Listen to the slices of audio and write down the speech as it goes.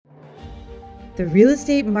The real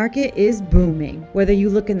estate market is booming. Whether you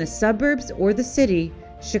look in the suburbs or the city,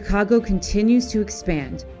 Chicago continues to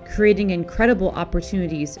expand, creating incredible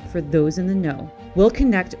opportunities for those in the know. We'll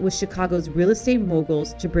connect with Chicago's real estate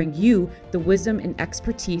moguls to bring you the wisdom and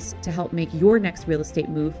expertise to help make your next real estate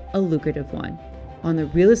move a lucrative one on the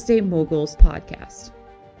Real Estate Moguls Podcast.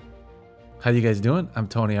 How you guys doing? I'm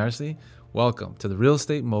Tony Arce. Welcome to the Real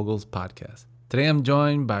Estate Moguls Podcast. Today I'm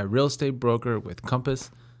joined by real estate broker with Compass,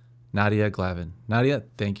 Nadiia Glavin. Nadiia,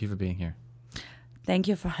 thank you for being here. Thank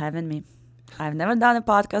you for having me. I've never done a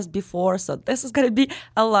podcast before, so this is going to be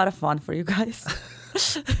a lot of fun for you guys.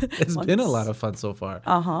 It's been a lot of fun so far.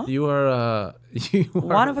 You are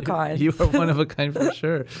one of a kind. You are one of a kind for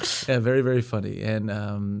sure. Yeah, very, very funny,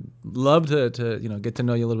 and love to get to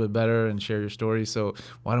know you a little bit better and share your story. So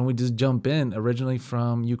why don't we just jump in? Originally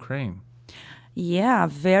from Ukraine. Yeah,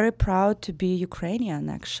 very proud to be Ukrainian,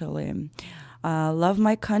 actually. Love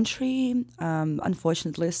my country.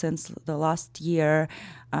 Unfortunately, since the last year,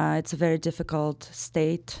 it's a very difficult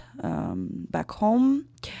state back home.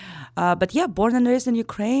 But yeah, born and raised in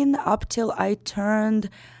Ukraine up till I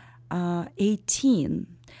turned 18.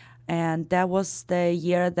 And that was the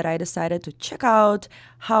year that I decided to check out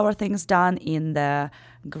how are things done in the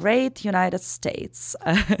great United States.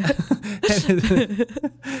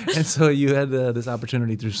 And so you had this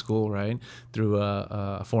opportunity through school, right? Through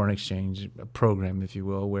a foreign exchange program, if you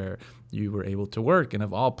will, where you were able to work. And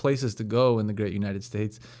of all places to go in the great United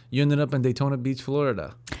States, you ended up in Daytona Beach,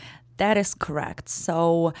 Florida. That is correct.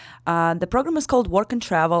 So the program is called Work and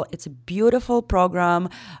Travel. It's a beautiful program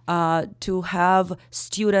to have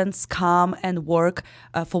students come and work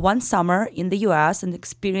for one summer in the U.S. and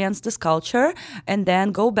experience this culture and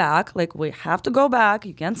then go back. Like, we have to go back.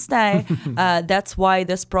 You can't stay. That's why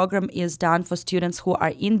this program is done for students who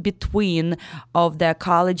are in between of their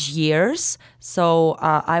college years. So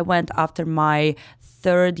I went after my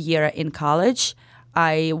third year in college.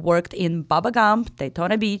 I worked in Bubba Gump,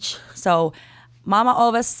 Daytona Beach. So mama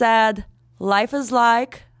always said, life is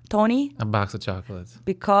like, Tony? A box of chocolates.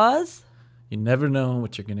 Because? You never know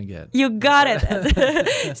what you're going to get. You got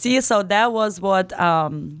it. See, so that was what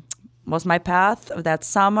was my path that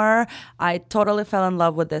summer. I totally fell in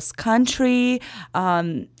love with this country,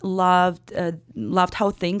 loved how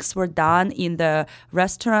things were done in the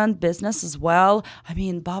restaurant business as well. I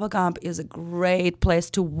mean, Bubba Gump is a great place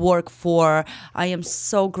to work for. I am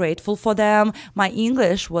so grateful for them. My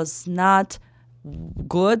English was not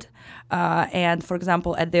good. And for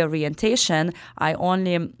example, at the orientation, I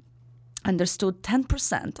only understood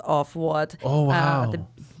 10% of what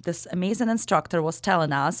this amazing instructor was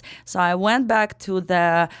telling us. So I went back to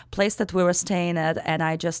the place that we were staying at and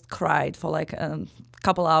I just cried for like a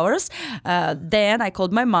couple hours. Then I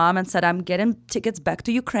called my mom and said, I'm getting tickets back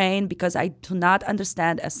to Ukraine because I do not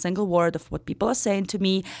understand a single word of what people are saying to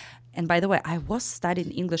me. And by the way, I was studying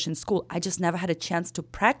English in school. I just never had a chance to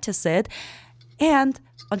practice it. And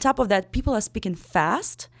on top of that, people are speaking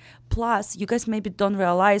fast. Plus, you guys maybe don't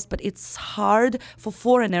realize, but it's hard for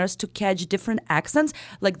foreigners to catch different accents,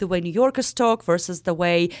 like the way New Yorkers talk versus the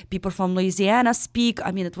way people from Louisiana speak.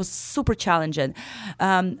 I mean, it was super challenging.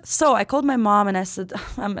 So I called my mom and I said,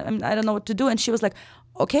 I don't know what to do. And she was like,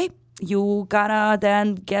 okay, you gotta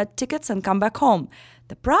then get tickets and come back home.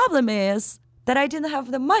 The problem is that I didn't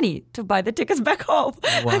have the money to buy the tickets back home.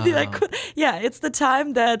 Wow. I mean, it's the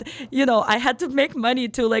time that, I had to make money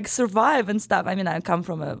to like survive and stuff. I mean, I come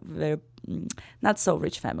from a very not so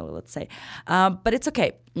rich family, let's say. But it's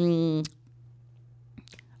okay.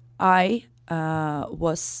 I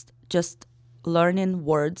was just learning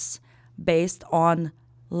words based on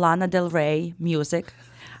Lana Del Rey music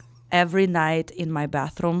every night in my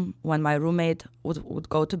bathroom when my roommate would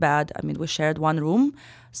go to bed. I mean, we shared one room,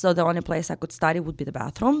 so the only place I could study would be the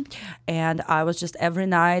bathroom. And I was just every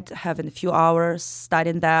night having a few hours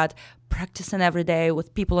studying that, practicing every day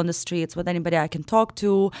with people on the streets, with anybody I can talk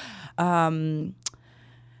to. And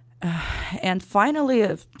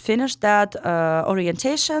finally finished that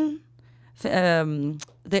orientation, the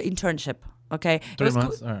internship. Okay. 3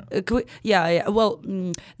 months? All right. Yeah. Well,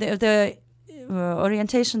 the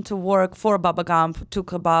orientation to work for Bubba Gump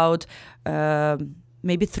took about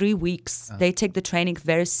maybe 3 weeks. They take the training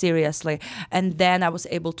very seriously. And then I was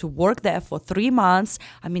able to work there for 3 months.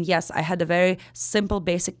 I mean, yes, I had a very simple,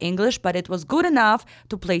 basic English, but it was good enough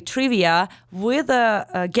to play trivia with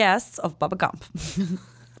the guests of Bubba Gump.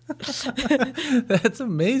 That's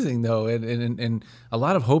amazing, though. And a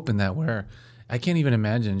lot of hope in that, where I can't even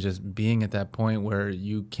imagine just being at that point where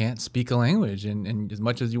you can't speak a language. And as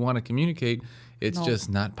much as you want to communicate, it's just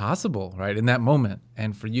not possible, right, in that moment.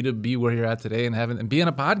 and for you to be where you're at today and be on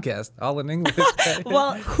a podcast all in English. Right?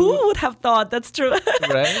 Well, who would have thought? That's true.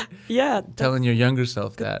 Right? Yeah. Telling your younger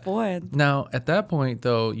self good that. point. Now, at that point,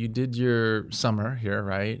 though, you did your summer here,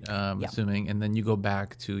 right? Assuming, and then you go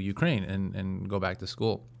back to Ukraine and go back to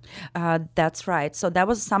school. That's right. So that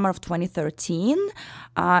was summer of 2013.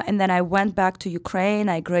 And then I went back to Ukraine.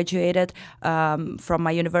 I graduated from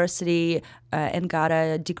my university and got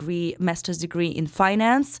a master's degree in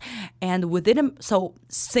finance. And so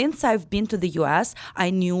since I've been to the US, I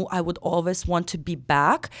knew I would always want to be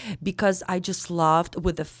back because I just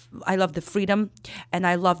I love the freedom and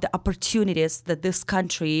I love the opportunities that this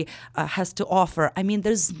country has to offer. I mean,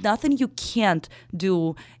 there's nothing you can't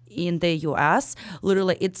do in the US.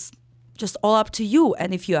 Literally, it's just all up to you. And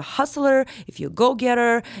if you're a hustler, if you're a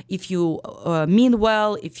go-getter, if you mean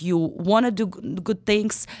well, if you want to do good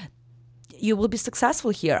things, you will be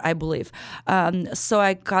successful here, I believe. So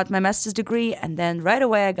I got my master's degree, and then right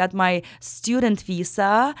away I got my student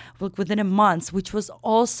visa within a month, which was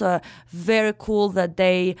also very cool that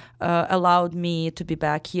they allowed me to be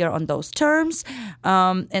back here on those terms.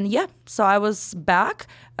 So I was back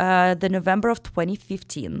the November of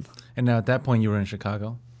 2015. And now at that point, you were in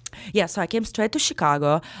Chicago? Yeah, so I came straight to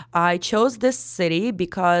Chicago. I chose this city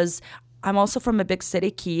because I'm also from a big city,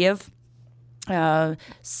 Kyiv.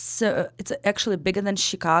 So it's actually bigger than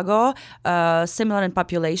Chicago, similar in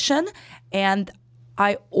population, and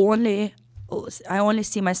I only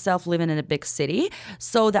see myself living in a big city.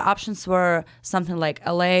 So the options were something like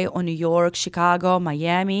LA or New York, Chicago,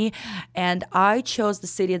 Miami, and I chose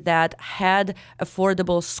the city that had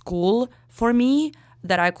affordable school for me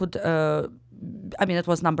that I could. It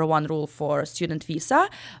was number one rule for student visa.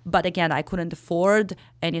 But again, I couldn't afford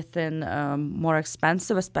anything more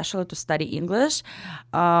expensive, especially to study English.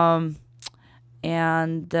 What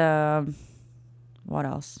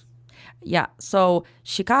else? Yeah, so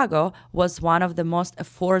Chicago was one of the most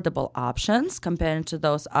affordable options compared to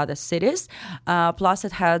those other cities. Plus,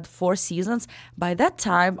 it had 4 seasons. By that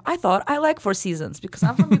time, I thought I like 4 seasons because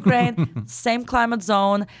I'm from Ukraine, same climate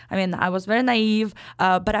zone. I mean, I was very naive,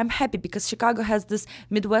 but I'm happy because Chicago has this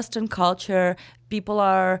Midwestern culture. People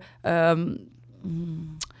are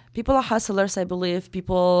hustlers, I believe.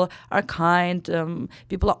 People are kind.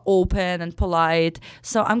 People are open and polite.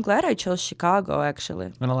 So I'm glad I chose Chicago, actually.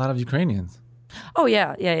 And a lot of Ukrainians. Oh,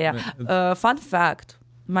 yeah. Fun fact.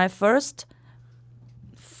 My first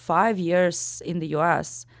 5 years in the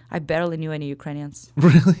U.S., I barely knew any Ukrainians.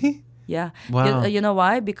 Really? Yeah. Wow. You know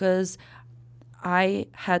why? Because I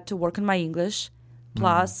had to work on my English.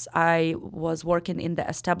 Plus, I was working in the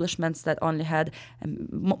establishments that only had,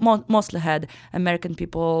 mostly had American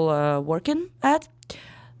people working at.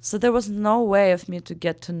 So there was no way of me to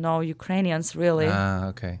get to know Ukrainians, really.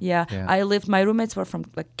 Okay. Yeah. My roommates were from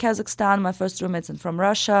Kazakhstan, my first roommates, and from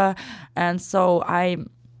Russia. And so I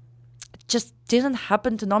just didn't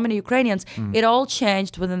happen to know many Ukrainians. It all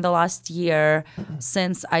changed within the last year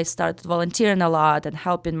since I started volunteering a lot and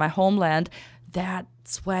helping my homeland.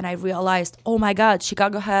 That's when I realized, oh my God,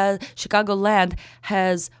 Chicagoland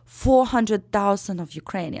has 400,000 of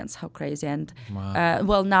Ukrainians. How crazy! And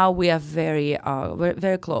wow. Now we are we're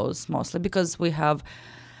very close, mostly because we have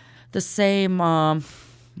the same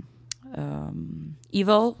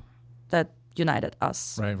evil that united us.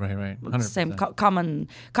 Right. 100%. Same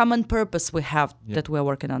common purpose we have that we're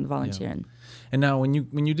working on volunteering. Yeah. And now,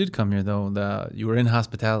 when you did come here, though, you were in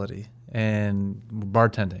hospitality and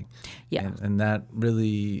bartending. Yeah. And that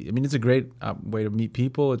really, it's a great way to meet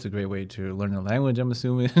people. It's a great way to learn the language, I'm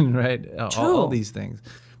assuming, right? All these things.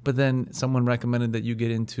 But then someone recommended that you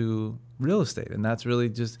get into real estate. And that's really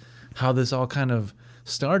just how this all kind of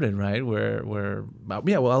started, right?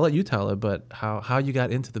 I'll let you tell it, but how you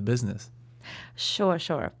got into the business.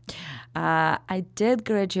 Sure. I did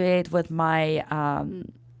graduate with my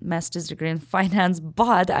master's degree in finance,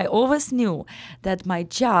 but I always knew that my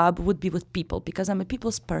job would be with people because I'm a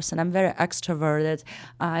people's person. I'm very extroverted.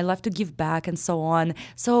 I love to give back and so on.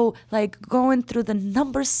 So going through the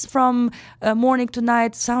numbers from morning to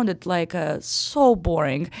night sounded so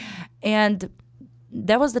boring. And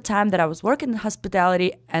that was the time that I was working in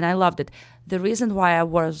hospitality and I loved it. The reason why I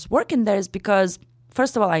was working there is because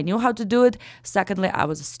first of all, I knew how to do it. Secondly, I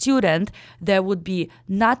was a student. There would be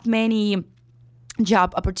not many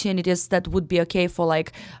job opportunities that would be okay for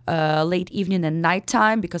late evening and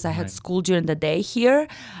nighttime because I had school during the day here.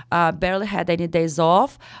 Barely had any days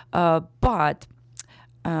off. But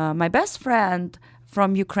my best friend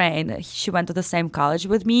from Ukraine. She went to the same college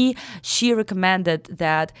with me. She recommended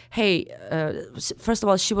that, hey, first of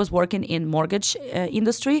all, she was working in mortgage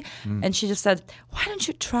industry, and she just said, why don't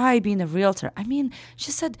you try being a realtor? I mean,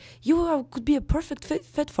 she said, could be a perfect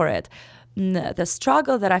fit for it. The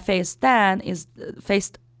struggle that I faced then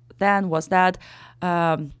was that,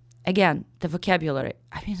 again, the vocabulary.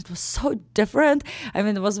 I mean, it was so different. I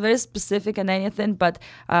mean, it was very specific and anything, but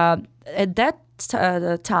at that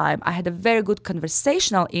time, I had a very good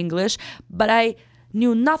conversational English, but I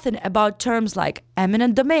knew nothing about terms like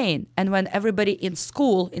eminent domain. And when everybody in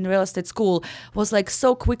school, in real estate school, was like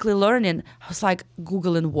so quickly learning, I was like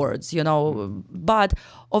Googling words, But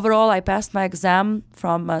overall, I passed my exam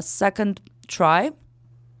from a second try.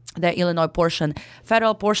 The Illinois portion,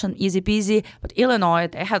 federal portion, easy peasy, but Illinois,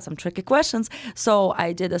 they had some tricky questions. So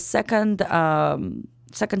I did a second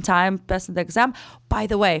time passing the exam. By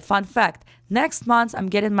the way, fun fact, next month I'm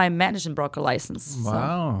getting my managing broker license.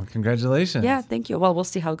 Wow, congratulations. Yeah, thank you. Well, we'll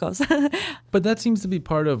see how it goes. But that seems to be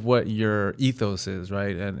part of what your ethos is,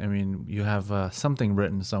 right? And I mean, you have something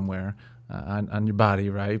written somewhere on your body,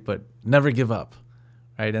 right? But never give up.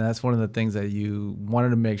 Right, and that's one of the things that you wanted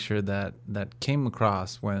to make sure that came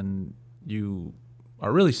across when you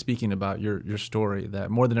are really speaking about your story.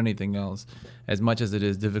 That more than anything else, as much as it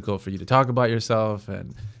is difficult for you to talk about yourself,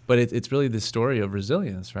 but it's really this story of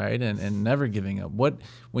resilience, right, and never giving up.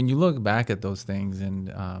 When you look back at those things, and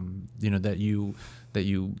that you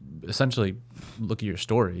essentially look at your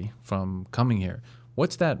story from coming here.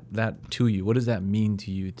 What's that to you? What does that mean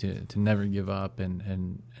to you to never give up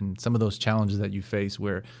and some of those challenges that you face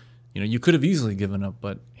where, you could have easily given up,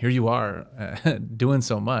 but here you are doing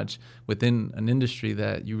so much within an industry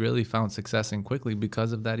that you really found success in quickly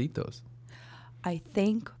because of that ethos? I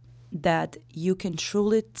think that you can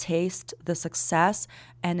truly taste the success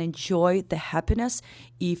and enjoy the happiness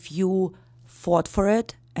if you fought for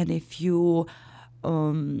it and if you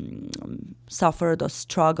suffered or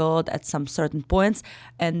struggled at some certain points,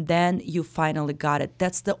 and then you finally got it.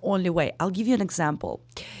 That's the only way. I'll give you an example.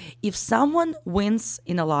 If someone wins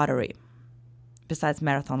in a lottery, besides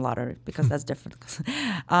marathon lottery, because that's different.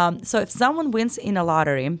 So if someone wins in a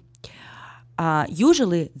lottery,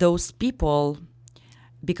 usually those people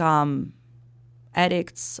become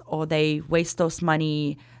addicts or they waste those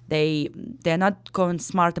money. They're not going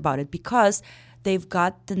smart about it because they've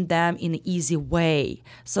gotten them in an easy way.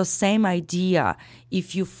 So same idea.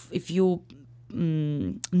 If you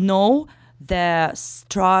know the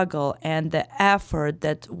struggle and the effort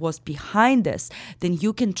that was behind this, then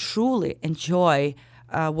you can truly enjoy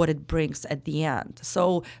what it brings at the end.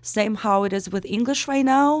 So same how it is with English right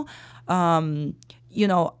now. I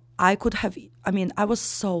was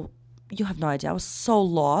so, you have no idea, I was so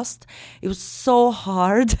lost. It was so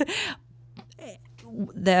hard.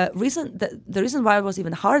 The reason why it was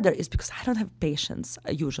even harder is because I don't have patience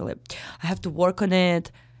usually. I have to work on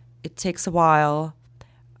it. It takes a while.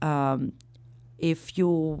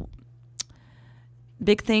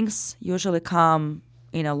 Big things usually come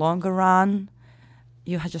in a longer run.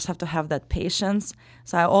 You just have to have that patience.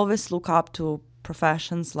 So I always look up to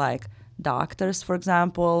professions like doctors, for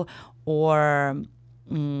example, or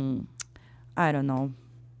I don't know,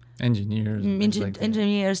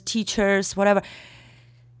 engineers, teachers, whatever.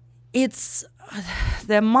 It's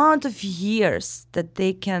the amount of years that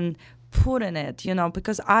they can put in it,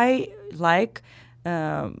 because I like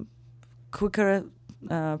quicker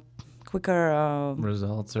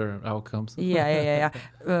results or outcomes.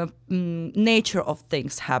 Nature of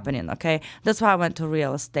things happening, okay? That's why I went to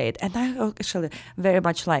real estate. And I actually very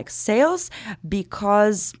much like sales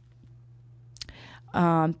because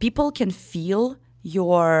people can feel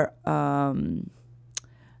your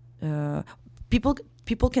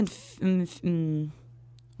people can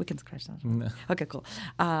we can scratch that. No. Okay, cool.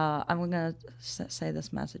 I'm gonna say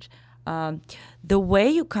this message. The way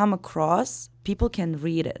you come across, people can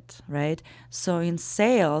read it, right? So in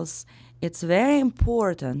sales, it's very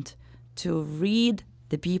important to read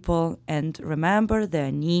the people and remember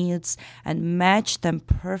their needs and match them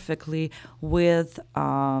perfectly with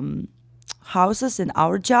houses in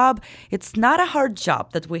our job. It's not a hard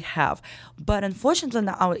job that we have, but unfortunately in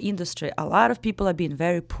our industry, a lot of people are being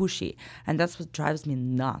very pushy, and that's what drives me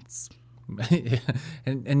nuts.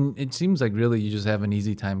 and it seems like really you just have an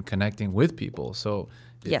easy time connecting with people. So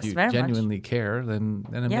if you genuinely care, then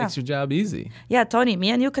it makes your job easy. Yeah, Tony, me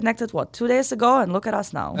and you connected 2 days ago, and look at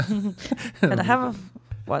us now. Gonna have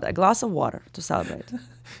a glass of water to celebrate.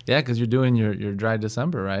 Yeah, because you're doing your dry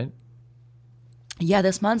December, right? Yeah,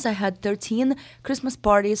 this month I had 13 Christmas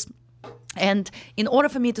parties. And in order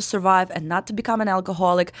for me to survive and not to become an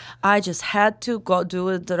alcoholic, I just had to go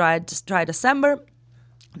do the dry December.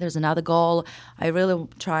 There's another goal. I really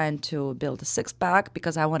trying to build a six-pack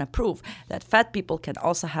because I want to prove that fat people can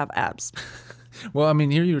also have abs. Well, I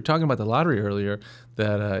mean, here you were talking about the lottery earlier,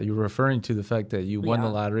 that you were referring to the fact that you won the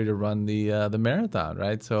lottery to run the marathon,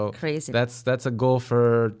 right? So crazy. That's a goal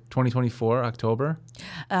for 2024, October?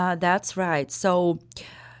 That's right. So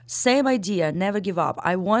same idea, never give up.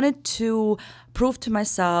 I wanted to prove to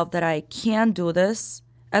myself that I can do this.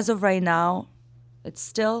 As of right now, it's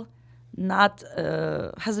still not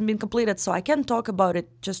hasn't been completed, so I can't talk about it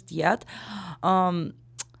just yet. The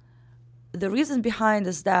reason behind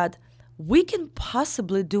is that we can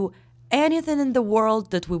possibly do anything in the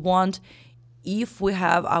world that we want if we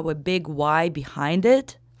have our big why behind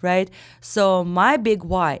it, right? So my big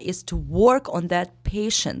why is to work on that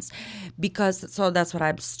patience, because so that's what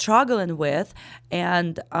I'm struggling with,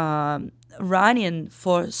 and running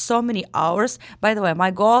for so many hours. By the way,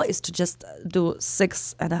 my goal is to just do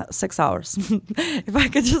 6 hours. If I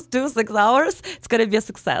could just do 6 hours, it's gonna be a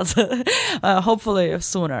success. Hopefully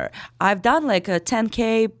sooner. I've done like a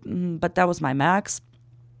 10K, but that was my max.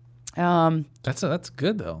 That's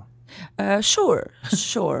good though. Sure.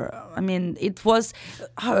 I mean, it was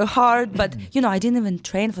hard, but I didn't even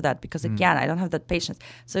train for that because again, I don't have that patience.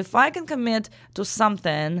 So if I can commit to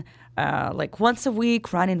something like once a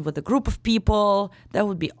week, running with a group of people, that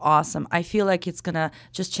would be awesome. I feel like it's gonna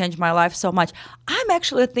just change my life so much. I'm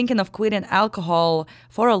actually thinking of quitting alcohol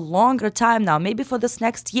for a longer time now, maybe for this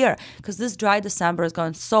next year, because this dry December is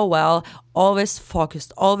going so well. Always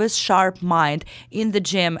focused, always sharp mind, in the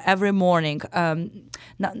gym every morning,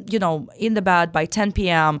 in the bed by 10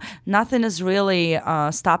 p.m. Nothing is really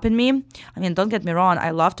stopping me. I mean, don't get me wrong,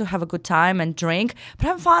 I love to have a good time and drink, but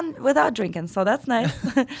I'm fun without drinking, so that's nice.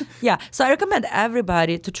 Yeah, so I recommend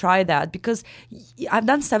everybody to try that, because I've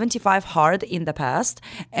done 75 hard in the past,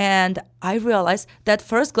 and I realized that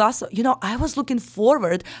first glass, I was looking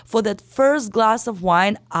forward for that first glass of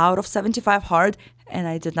wine out of 75 hard, and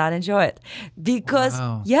I did not enjoy it because,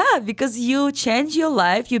 because you change your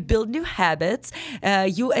life, you build new habits,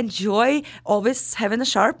 you enjoy always having a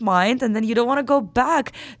sharp mind, and then you don't want to go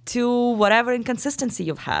back to whatever inconsistency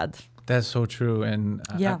you've had. That's so true. And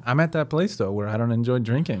I'm at that place, though, where I don't enjoy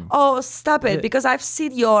drinking. Oh, stop it. Because I've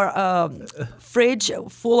seen your fridge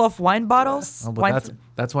full of wine bottles. Oh, but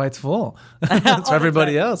that's why it's full. It's for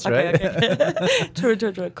everybody else, right? Okay. True.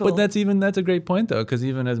 Cool. But that's a great point, though, because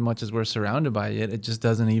even as much as we're surrounded by it, it just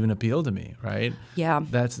doesn't even appeal to me, right? Yeah.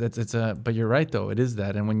 But you're right, though. It is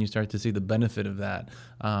that. And when you start to see the benefit of that,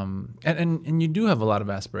 and you do have a lot of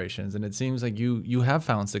aspirations, and it seems like you have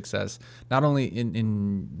found success, not only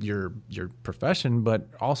in your profession, but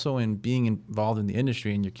also in being involved in the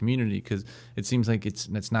industry and your community, because it seems like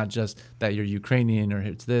it's not just that you're Ukrainian or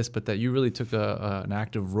it's this, but that you really took an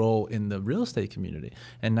active role in the real estate community,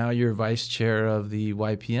 and now you're vice chair of the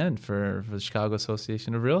YPN for the Chicago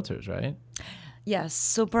Association of Realtors, right? Yes,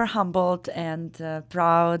 super humbled and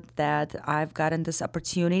proud that I've gotten this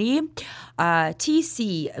opportunity.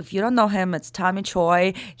 TC, if you don't know him, it's Tommy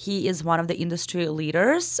Choi. He is one of the industry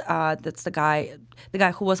leaders. That's the guy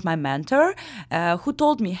who was my mentor, who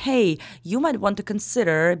told me, hey, you might want to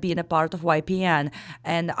consider being a part of YPN.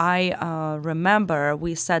 And I remember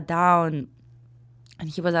we sat down, and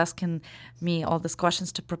he was asking me all these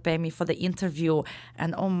questions to prepare me for the interview.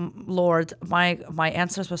 And oh Lord, my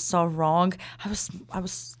answers were so wrong. I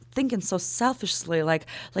was thinking so selfishly, like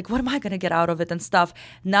what am I gonna get out of it and stuff.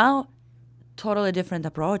 Now, totally different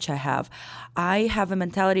approach I have. I have a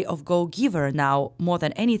mentality of go-giver now more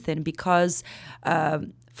than anything, because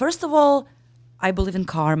first of all, I believe in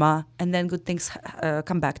karma, and then good things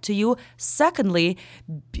come back to you. Secondly,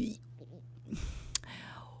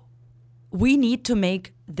 we need to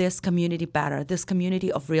make this community better, this community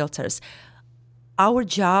of realtors. Our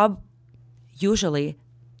job, usually,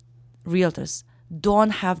 realtors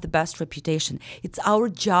don't have the best reputation. It's our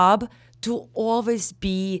job to always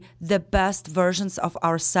be the best versions of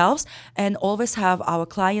ourselves and always have our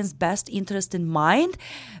clients' best interest in mind,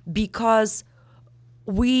 because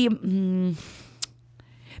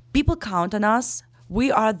people count on us. We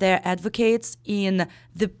are their advocates in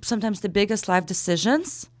sometimes the biggest life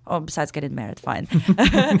decisions. Oh, besides getting married, fine.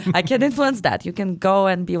 I can influence that. You can go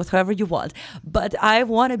and be with whoever you want. But I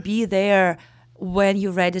want to be there when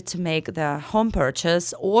you're ready to make the home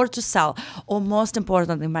purchase or to sell. Or most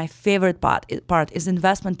importantly, my favorite part is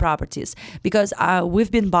investment properties. Because me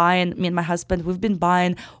and my husband, we've been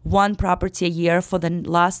buying one property a year for the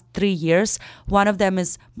last 3 years. One of them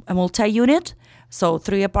is a multi-unit, so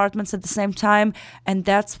 3 apartments at the same time. And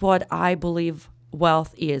that's what I believe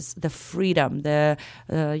wealth is, the freedom,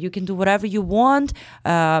 you can do whatever you want,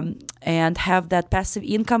 and have that passive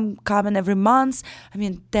income coming every month. I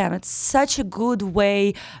mean, damn, it's such a good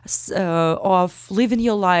way of living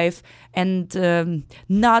your life and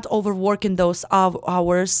not overworking those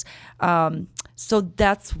hours. So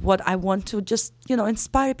that's what I want to just,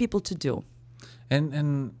 inspire people to do.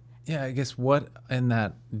 And yeah, I guess what in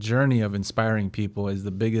that journey of inspiring people is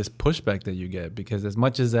the biggest pushback that you get? Because as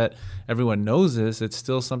much as that everyone knows this, it's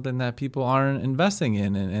still something that people aren't investing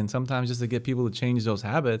in. And sometimes just to get people to change those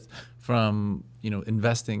habits from,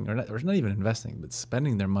 investing or not even investing, but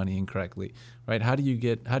spending their money incorrectly, right? How do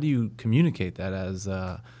you communicate that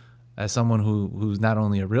as someone who's not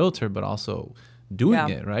only a realtor, but also doing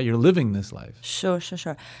it, right? You're living this life. Sure.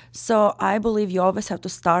 So I believe you always have to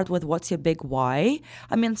start with what's your big why.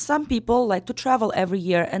 I mean, some people like to travel every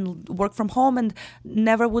year and work from home and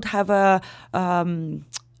never would have a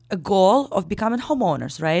goal of becoming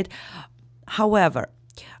homeowners, right? However,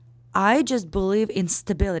 I just believe in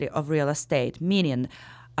stability of real estate, meaning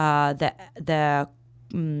the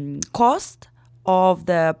cost of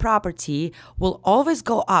the property will always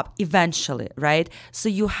go up eventually, right? So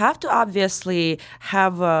you have to obviously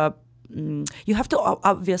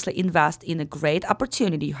obviously invest in a great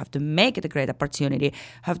opportunity. You have to make it a great opportunity. You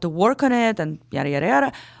have to work on it and yada, yada,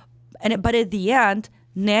 yada. But at the end,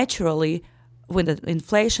 naturally, with the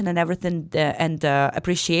inflation and everything and the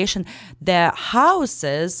appreciation, the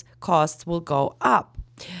houses costs will go up.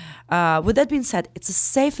 With that being said, it's a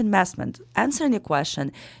safe investment. Answering your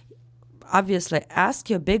question, obviously, ask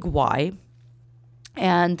your big why.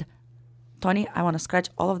 And Tony, I want to scratch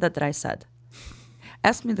all of that I said.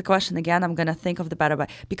 Ask me the question again. I'm going to think of the better why.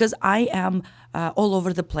 Because I am all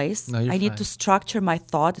over the place. No, you're I need fine. to structure my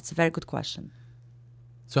thought. It's a very good question.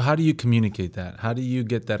 So how do you communicate that? How do you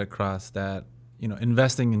get that across that,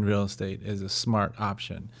 investing in real estate is a smart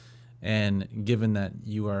option? And given that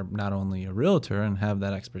you are not only a realtor and have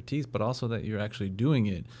that expertise, but also that you're actually doing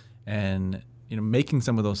it and making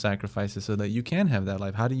some of those sacrifices so that you can have that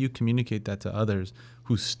life. How do you communicate that to others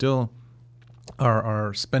who still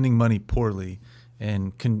are spending money poorly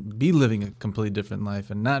and can be living a completely different life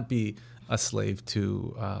and not be a slave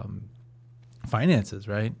to finances,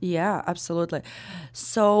 right? Yeah, absolutely.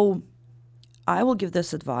 So I will give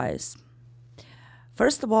this advice.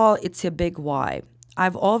 First of all, it's your big why.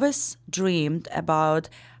 I've always dreamed about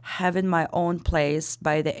having my own place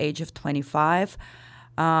by the age of 25.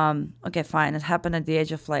 Okay, fine. It happened at the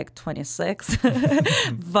age of 26,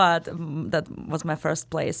 but that was my first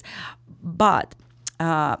place. But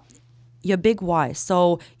your big why.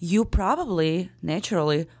 So you probably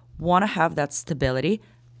naturally want to have that stability.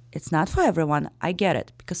 It's not for everyone. I get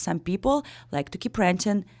it, because some people like to keep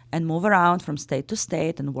renting and move around from state to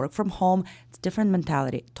state and work from home. It's a different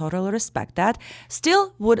mentality. Totally respect that.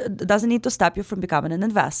 Still, doesn't need to stop you from becoming an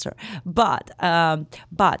investor. But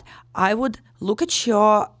I would look at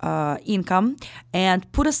your income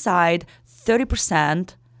and put aside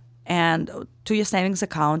 30% and to your savings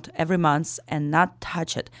account every month and not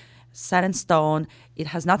touch it. Set in stone. It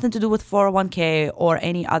has nothing to do with 401k or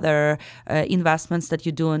any other investments that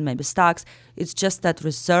you do in maybe stocks. It's just that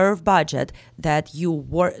reserve budget that you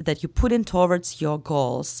put in towards your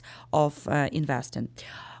goals of investing.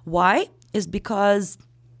 Why? Is because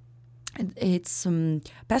it's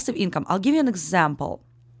passive income. I'll give you an example.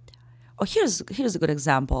 Oh, here's a good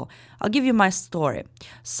example. I'll give you my story.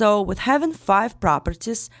 So with having 5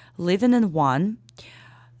 properties, living in one,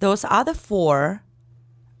 those other 4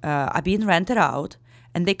 are being rented out,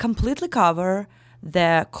 and they completely cover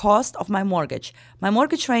the cost of my mortgage. My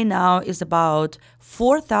mortgage right now is about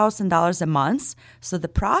 $4,000 a month, so the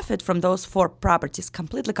profit from those 4 properties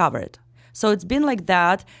completely cover it. So it's been like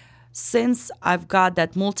that since I've got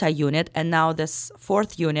that multi-unit, and now this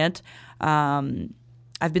 4th unit,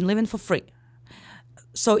 I've been living for free.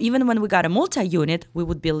 So even when we got a multi-unit, we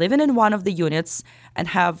would be living in one of the units and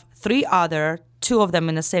have 3 other, 2 of them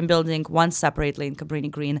in the same building, one separately in Cabrini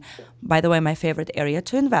Green. By the way, my favorite area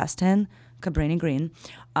to invest in, Cabrini Green.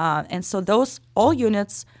 And so those all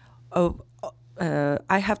units,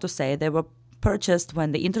 I have to say, they were purchased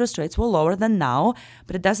when the interest rates were lower than now,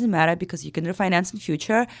 but it doesn't matter because you can refinance in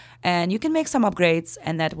future and you can make some upgrades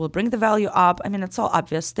and that will bring the value up. I mean, it's all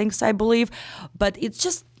obvious things, I believe, but it's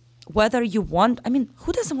just whether you want,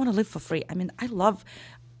 who doesn't want to live for free?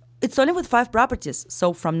 It's only with 5 properties.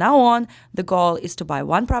 So from now on, the goal is to buy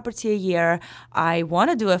 1 property a year. I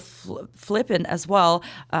want to do a flipping as well,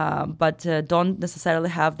 but don't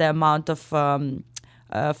necessarily have the amount of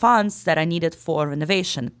funds that I needed for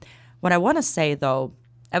renovation. What I want to say, though,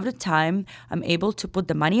 every time I'm able to put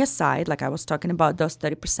the money aside, like I was talking about those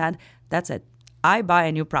 30%, that's it. I buy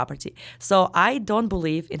a new property. So I don't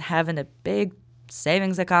believe in having a big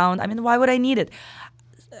savings account. I mean, why would I need it?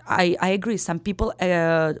 I agree. Some people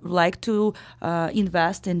like to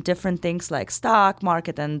invest in different things like stock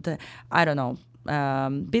market and, I don't know,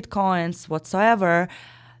 Bitcoins, whatsoever.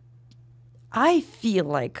 I feel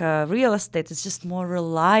like real estate is just more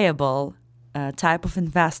reliable type of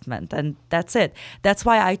investment, and that's it. That's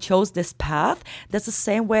why I chose this path. That's the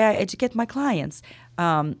same way I educate my clients.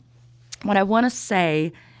 What I want to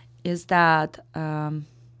say is that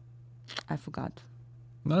I forgot.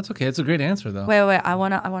 No, that's okay. It's a great answer, though. Wait. I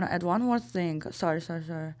wanna add one more thing. Sorry.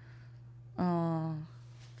 Oh,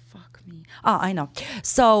 fuck me. Oh, I know.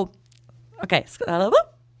 So, okay.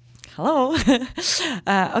 Hello.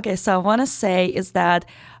 Okay. So I want to say is that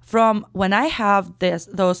from when I have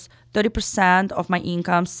those 30% of my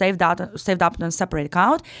income saved up in a separate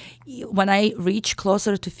account, when I reach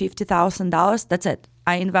closer to $50,000, that's it.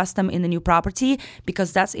 I invest them in a new property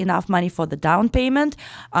because that's enough money for the down payment.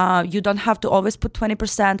 You don't have to always put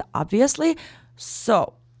 20%, obviously.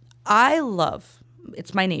 So I love,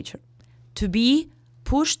 it's my nature, to be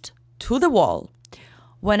pushed to the wall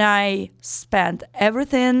when I spend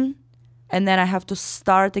everything and then I have to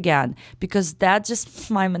start again, because that's just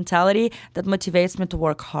my mentality that motivates me to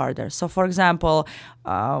work harder. So, for example,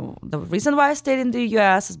 the reason why I stayed in the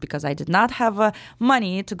US is because I did not have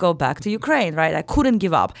money to go back to Ukraine, right? I couldn't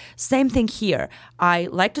give up. Same thing here. I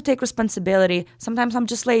like to take responsibility. Sometimes I'm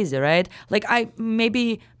just lazy, right? Like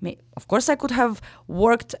of course I could have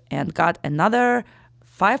worked and got another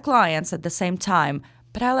 5 clients at the same time,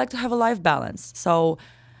 but I like to have a life balance. So,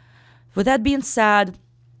 with that being said,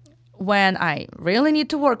 when I really need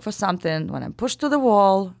to work for something, when I'm pushed to the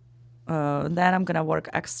wall, then I'm gonna work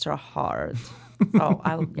extra hard.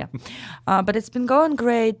 But it's been going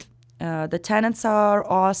great. The tenants are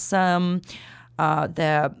awesome.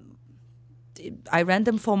 I rent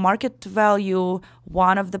them for market value.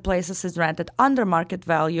 One of the places is rented under market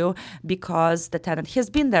value because the tenant has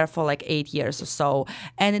been there for like 8 years or so,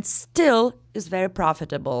 and it still is very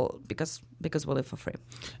profitable because we live for free.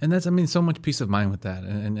 And that's, so much peace of mind with that,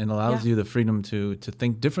 and allows you the freedom to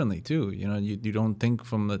think differently too. You don't think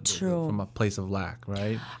from a place of lack,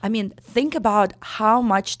 right? Think about how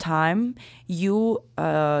much time you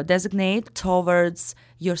designate towards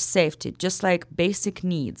your safety, just like basic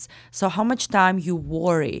needs. So how much time you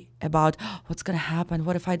worry about what's going to happen,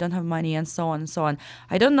 what if I don't have money, and so on and so on.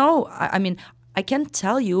 I don't know. I can't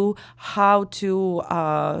tell you how to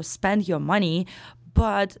spend your money,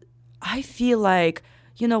 but I feel like,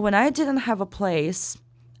 when I didn't have a place,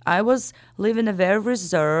 I was living a very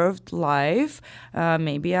reserved life.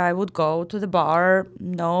 Maybe I would go to the bar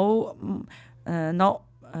no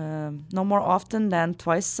more often than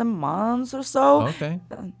twice a month or so. Okay.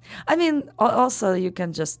 Also you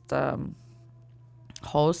can just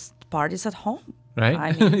host parties at home.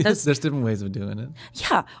 Right? There's different ways of doing it.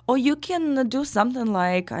 Yeah. Or you can do something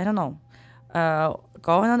like, I don't know,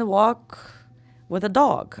 going on a walk with a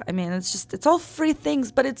dog. It's all free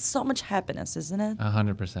things, but it's so much happiness, isn't it?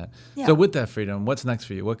 100%. Yeah. So with that freedom, what's next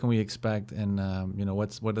for you? What can we expect? And,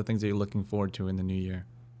 what are the things that you're looking forward to in the new year?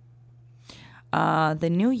 The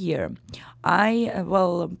new year.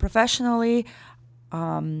 Professionally,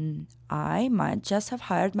 I might just have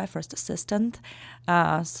hired my first assistant.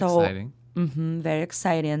 Exciting. Very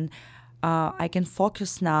exciting. I can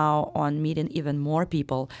focus now on meeting even more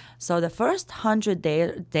people. So the first 100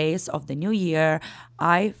 days of the new year,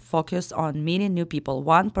 I focus on meeting new people,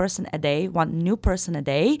 one new person a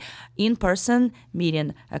day, in person,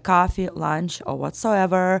 meeting a coffee, lunch, or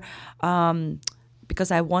whatsoever.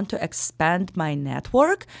 Because I want to expand my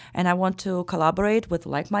network and I want to collaborate with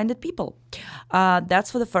like-minded people.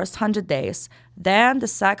 That's for the first 100 days. Then the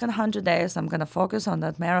second 100 days, I'm going to focus on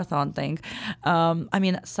that marathon thing.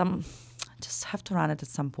 Just have to run it at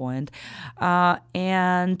some point.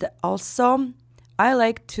 And also, I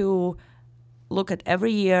like to look at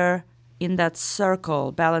every year in that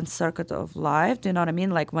balanced circle of life. Do you know what I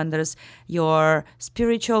mean? Like when there's your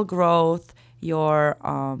spiritual growth, your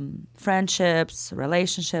friendships,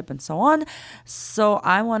 relationship, and so on. So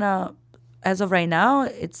I want to, as of right now,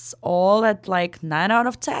 it's all at like 9 out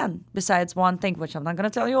of 10, besides one thing, which I'm not going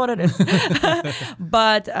to tell you what it is.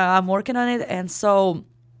 But I'm working on it. And so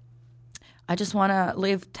I just want to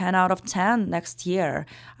live 10 out of 10 next year.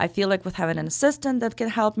 I feel like with having an assistant that can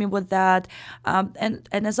help me with that, and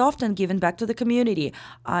as often giving back to the community.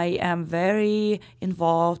 I am very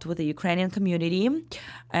involved with the Ukrainian community,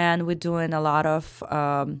 and we're doing a lot of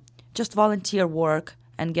just volunteer work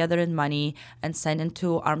and gathering money and sending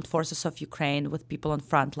to armed forces of Ukraine with people on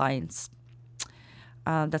front lines.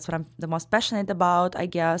 That's what I'm the most passionate about, I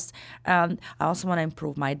guess. I also want to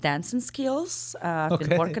improve my dancing skills. I've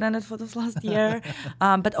been working on it for this last year.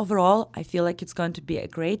 But overall, I feel like it's going to be a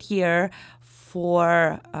great year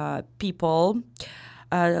for people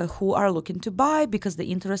who are looking to buy because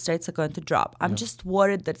the interest rates are going to drop. I'm just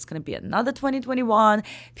worried that it's going to be another 2021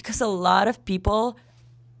 because a lot of people,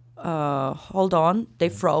 they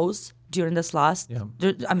froze during this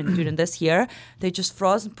during this year. They just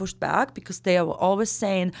froze and pushed back because they are always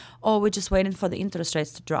saying, we're just waiting for the interest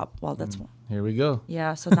rates to drop. Well, that's one. Here we go.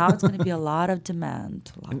 Yeah, so now it's going to be a lot of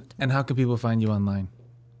demand. And how can people find you online?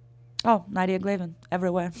 Oh, Nadiia Glavin,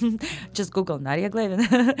 everywhere. Just Google Nadiia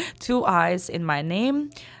Glavin. 2 I's in my name.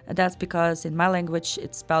 That's because in my language,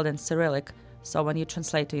 it's spelled in Cyrillic. So when you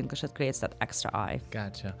translate to English, it creates that extra I.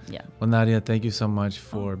 Gotcha. Yeah. Well, Nadiia, thank you so much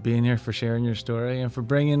for being here, for sharing your story, and for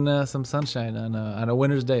bringing some sunshine on a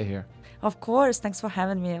winter's day here. Of course. Thanks for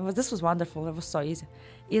having me. This was wonderful. It was so easy.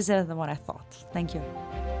 Easier than what I thought. Thank you.